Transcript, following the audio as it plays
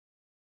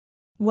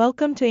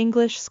Welcome to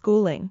English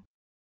Schooling.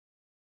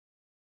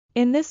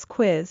 In this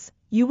quiz,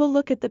 you will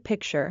look at the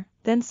picture,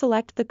 then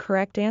select the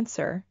correct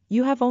answer.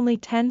 You have only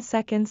 10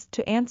 seconds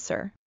to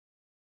answer.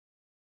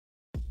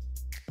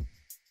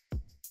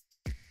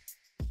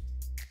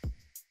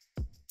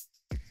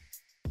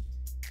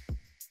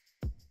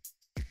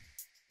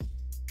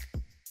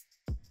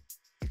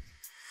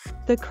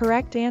 The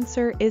correct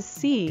answer is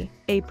C,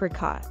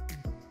 apricot.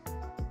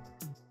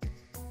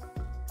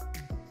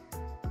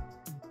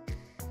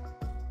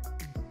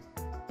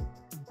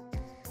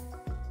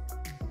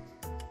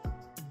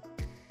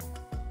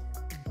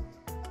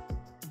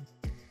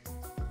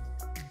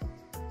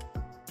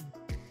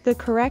 The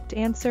correct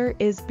answer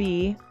is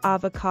B,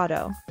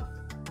 avocado.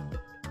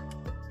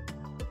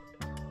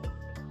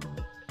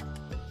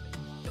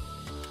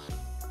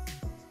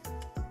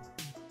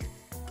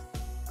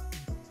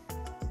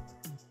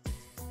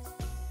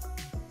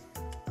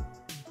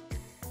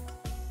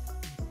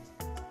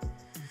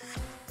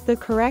 The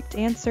correct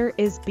answer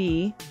is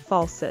B,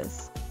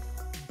 falses.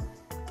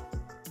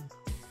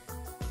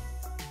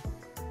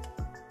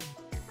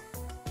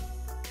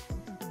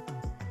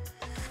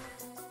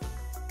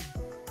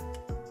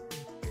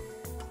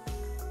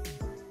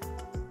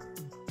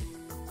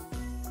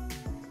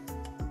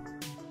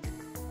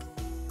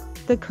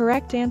 The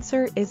correct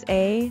answer is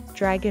A,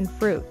 dragon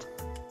fruit.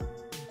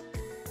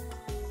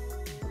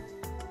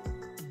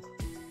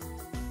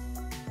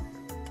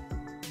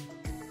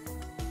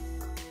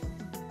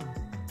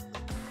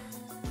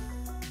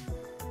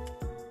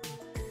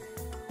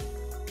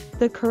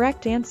 The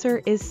correct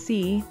answer is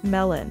C,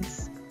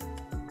 melons.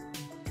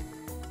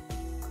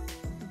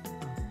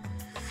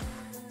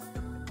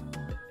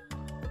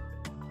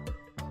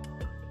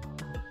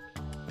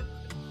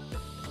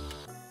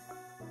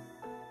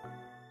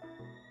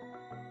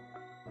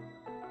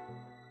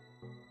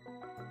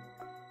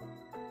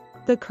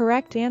 The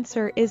correct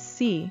answer is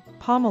C,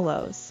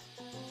 pomelos.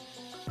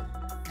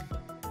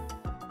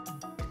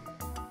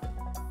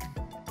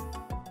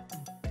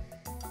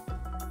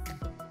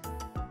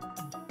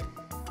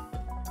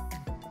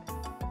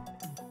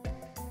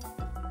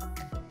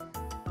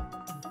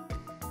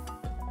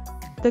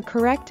 The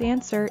correct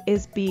answer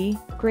is B,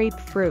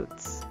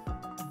 grapefruits.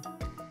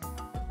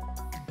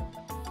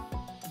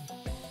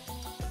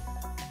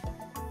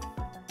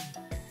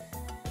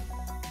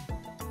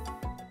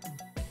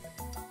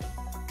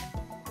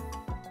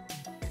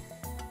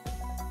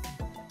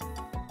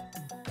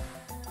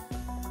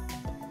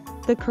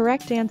 The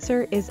correct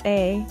answer is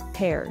A,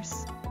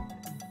 pears.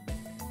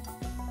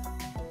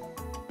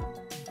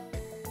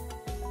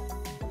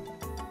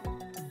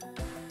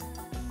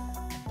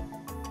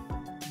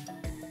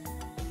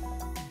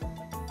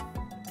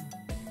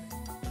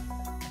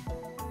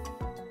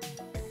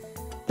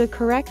 The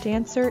correct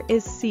answer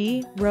is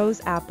C,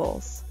 rose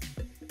apples.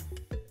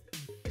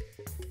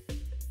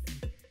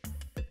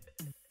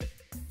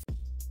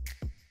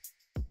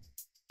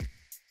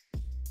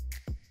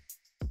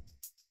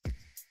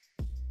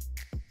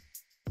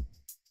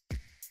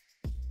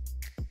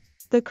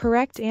 The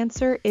correct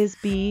answer is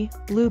B,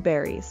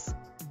 blueberries.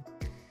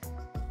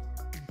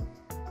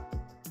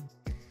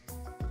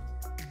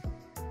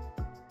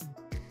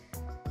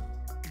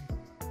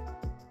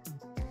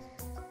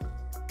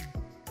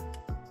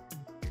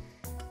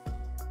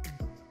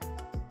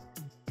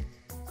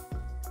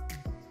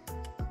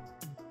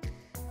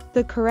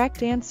 The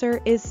correct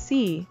answer is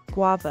C,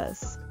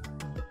 guavas.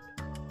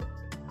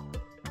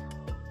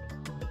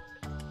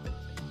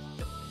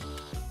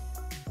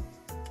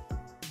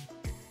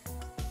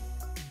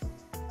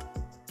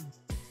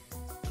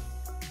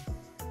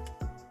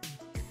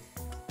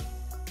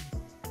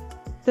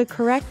 The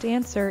correct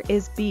answer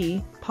is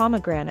B,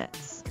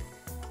 pomegranates.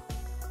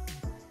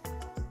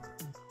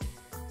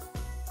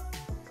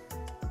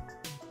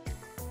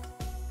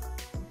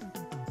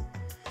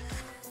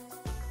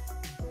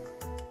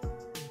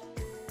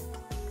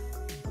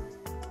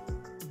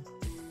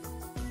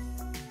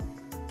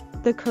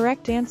 The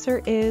correct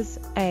answer is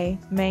A,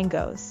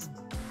 mangoes.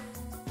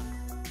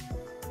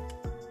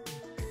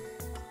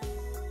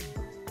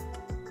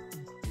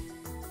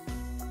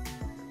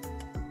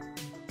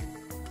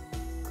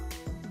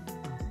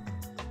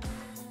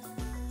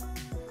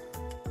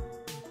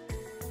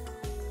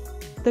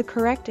 The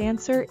correct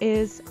answer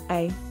is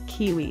A,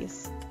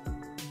 kiwis.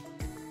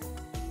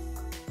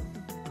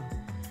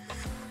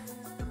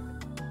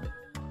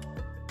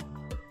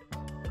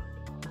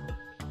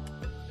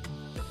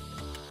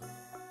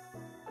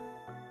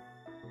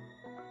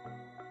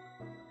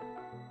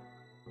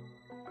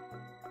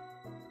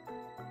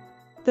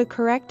 The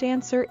correct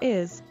answer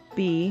is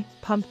B,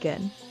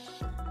 pumpkin.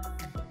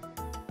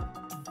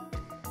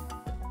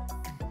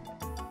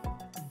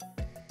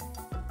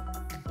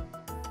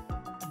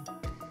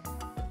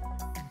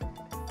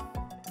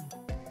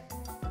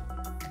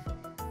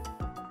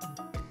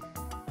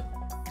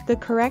 The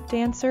correct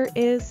answer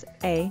is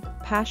A,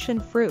 passion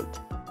fruit.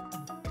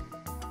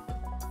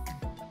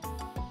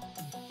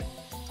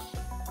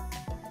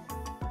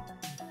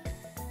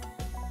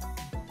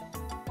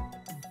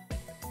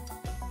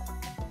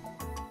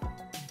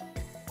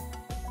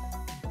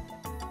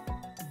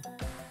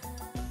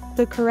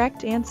 The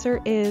correct answer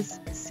is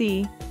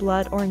C,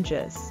 blood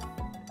oranges.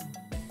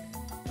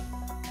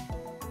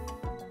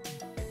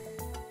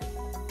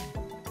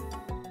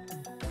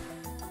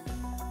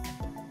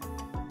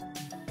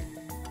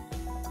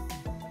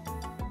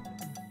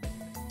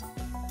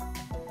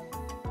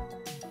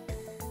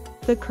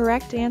 The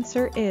correct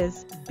answer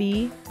is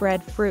B,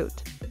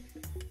 breadfruit.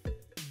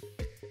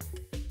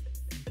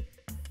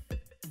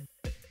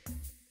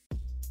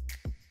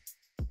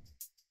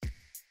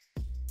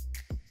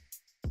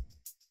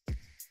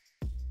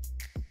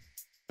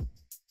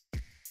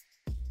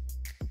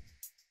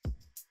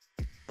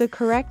 The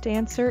correct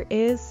answer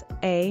is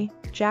A,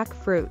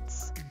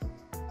 jackfruits.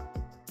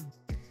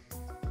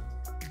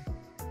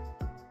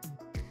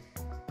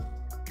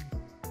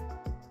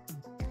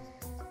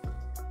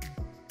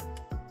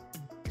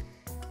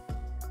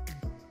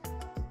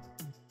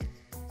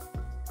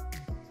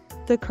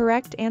 The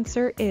correct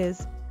answer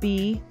is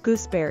B,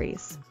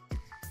 gooseberries.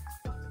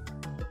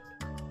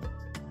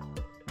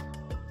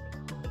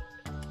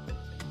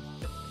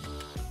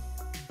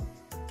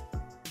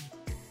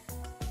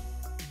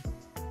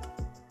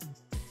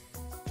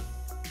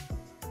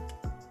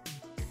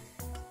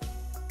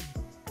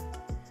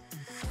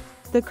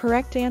 The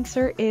correct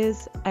answer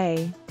is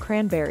A,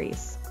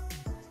 cranberries.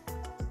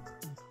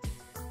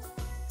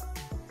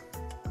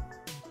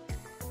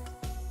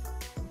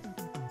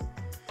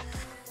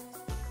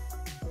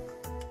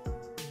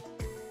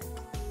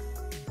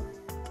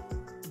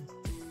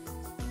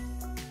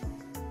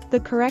 The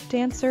correct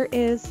answer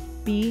is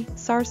B,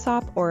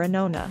 soursop or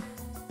annona.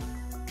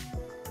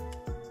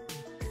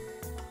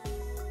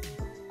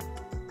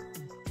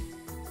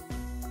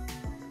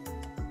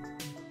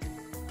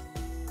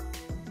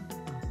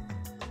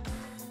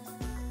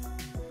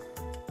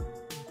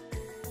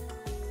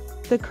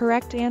 The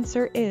correct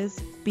answer is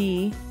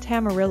B,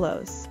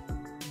 tamarillos.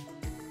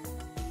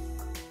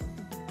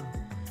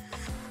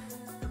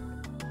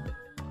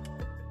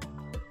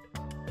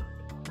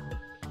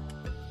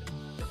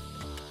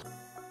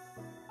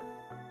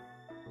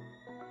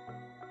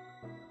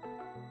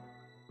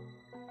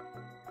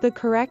 The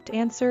correct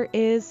answer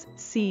is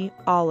C,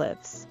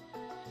 olives.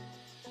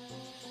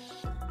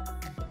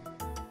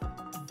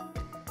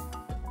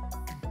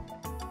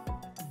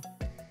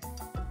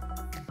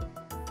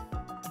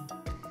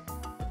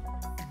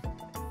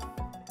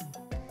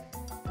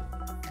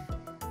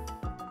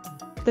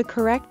 The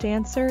correct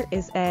answer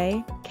is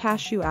A,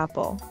 cashew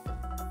apple.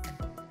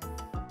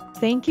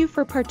 Thank you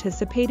for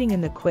participating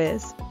in the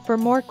quiz. For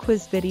more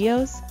quiz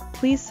videos,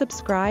 please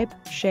subscribe,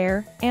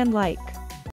 share, and like.